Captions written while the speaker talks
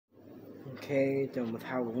okay. Done with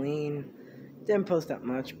Halloween. Didn't post that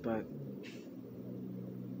much, but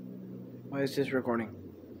why is this recording?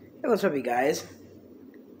 Hey, what's up, you guys?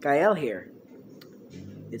 Gael here.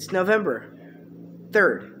 It's November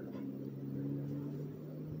 3rd.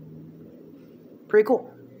 Pretty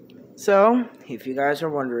cool. So, if you guys are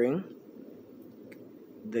wondering,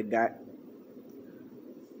 the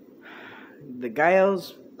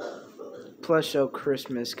Gael's Plush Show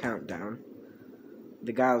Christmas Countdown,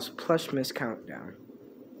 the Gael's Plushmas Countdown,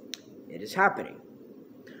 it is happening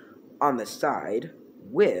on the side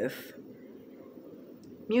with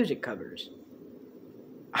music covers.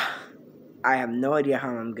 I have no idea how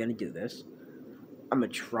I'm going to do this. I'm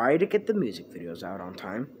going to try to get the music videos out on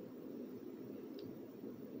time.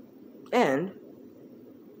 And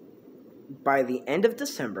by the end of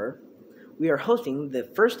December, we are hosting the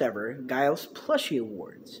first ever Gael's Plushie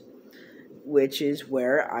Awards, which is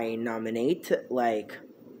where I nominate like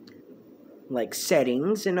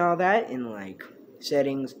settings and all that, and like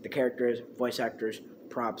settings, the characters, voice actors,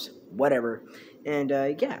 props, whatever. And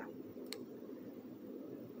yeah.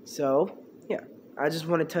 So, yeah. I just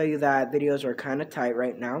want to tell you that videos are kind of tight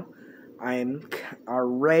right now. I'm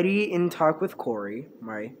already in talk with Corey,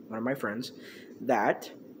 one of my friends,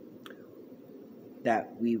 that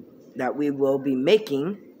we will be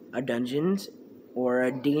making a Dungeons or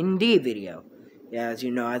a D&D video. Yeah, as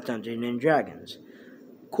you know, as Dungeons and Dragons.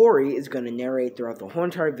 Corey is going to narrate throughout the whole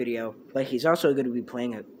entire video, but he's also going to be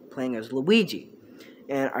playing as Luigi.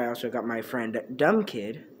 And I also got my friend Dumb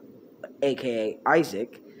Kid, aka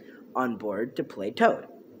Isaac, on board to play Toad,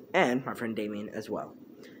 and my friend Damien as well.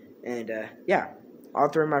 And yeah, all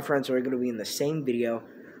three of my friends are going to be in the same video,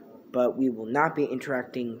 but we will not be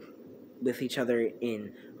interacting with each other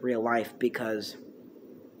in real life because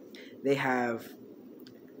they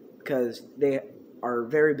are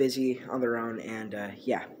very busy on their own. And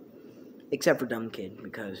yeah, except for Dumb Kid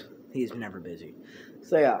because he's never busy.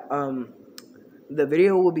 So yeah, the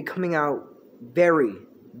video will be coming out very,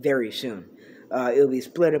 very soon. It'll be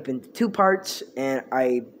split up into 2 parts, and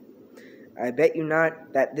I bet you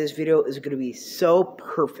not that this video is going to be so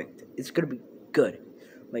perfect. It's going to be good.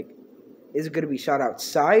 Like, it's going to be shot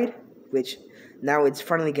outside, which now it's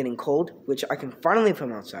finally getting cold, which I can finally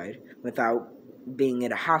film outside without being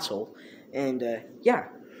in a hassle. And yeah.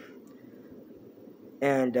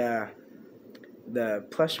 And the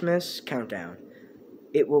Plushmas Countdown,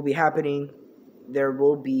 it will be happening. There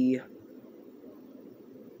will be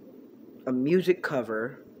a music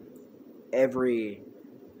cover every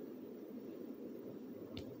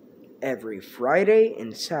Friday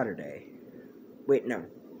and Saturday. Wait, no.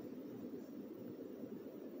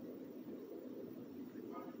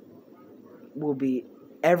 Will be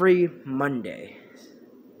every Monday.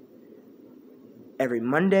 Every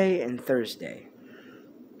Monday and Thursday.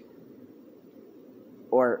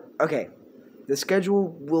 Or, okay, the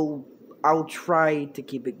schedule I'll try to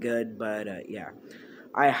keep it good, but yeah.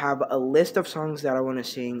 I have a list of songs that I want to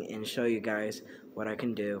sing and show you guys what I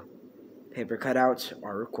can do. Paper cutouts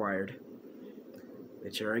are required,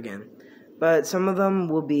 which are again. But some of them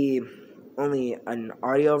will be only an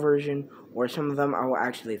audio version, or some of them I will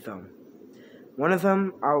actually film. One of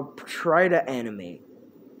them I'll try to animate.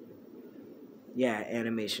 Yeah,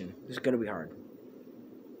 animation. It's going to be hard.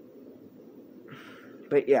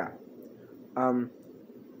 But yeah.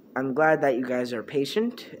 I'm glad that you guys are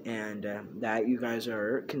patient and that you guys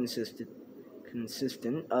are consistent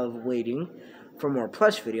of waiting for more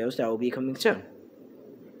plush videos that will be coming soon.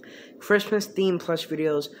 Christmas themed plush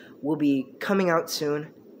videos will be coming out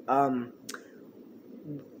soon. At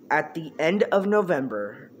the end of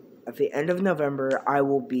November, I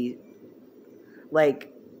will be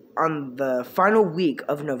like on the final week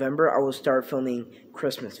of November. I will start filming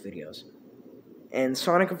Christmas videos. And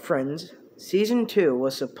Sonic and Friends Season 2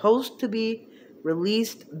 was supposed to be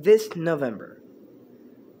released this November.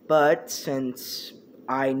 But since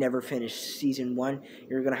I never finished Season 1,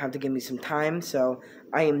 you're going to have to give me some time. So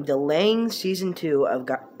I am delaying Season 2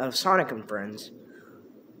 of Sonic and Friends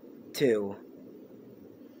to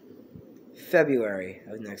February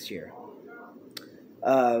of next year.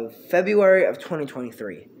 February of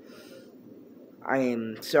 2023. I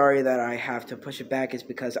am sorry that I have to push it back. It's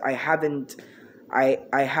because I have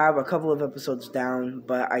a couple of episodes down,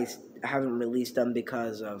 but I haven't released them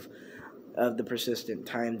because of the persistent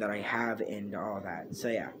time that I have and all that. So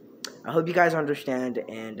yeah, I hope you guys understand,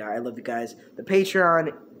 and I love you guys. The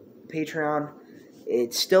Patreon,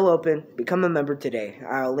 it's still open. Become a member today.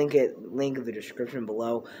 I'll link in the description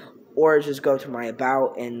below, or just go to my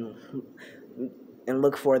about and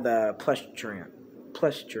look for the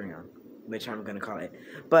Plushtreon, which I'm gonna call it.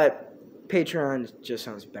 But Patreon just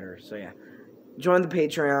sounds better. So yeah. join the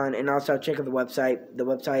Patreon, and also check out the website. The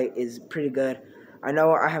website is pretty good. I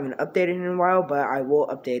know I haven't updated in a while, but I will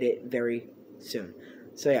update it very soon.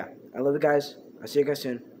 So yeah, I love you guys. I'll see you guys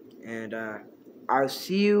soon, and I'll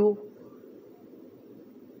see you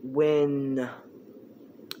when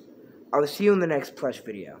I'll see you in the next plush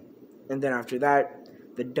video, and then after that,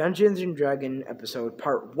 the Dungeons and Dragons episode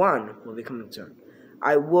part 1 will be coming soon.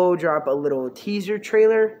 I will drop a little teaser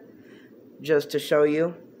trailer just to show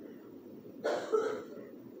you.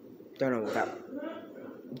 Don't know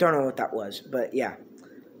what that was, but yeah.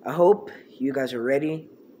 I hope you guys are ready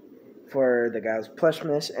for the Gael's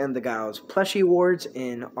Plushmas and the Gael's Plushie Awards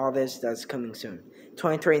and all this that's coming soon.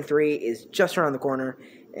 2023 is just around the corner,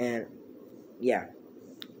 and yeah.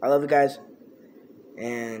 I love you guys,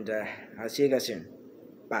 and I'll see you guys soon.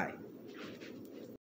 Bye.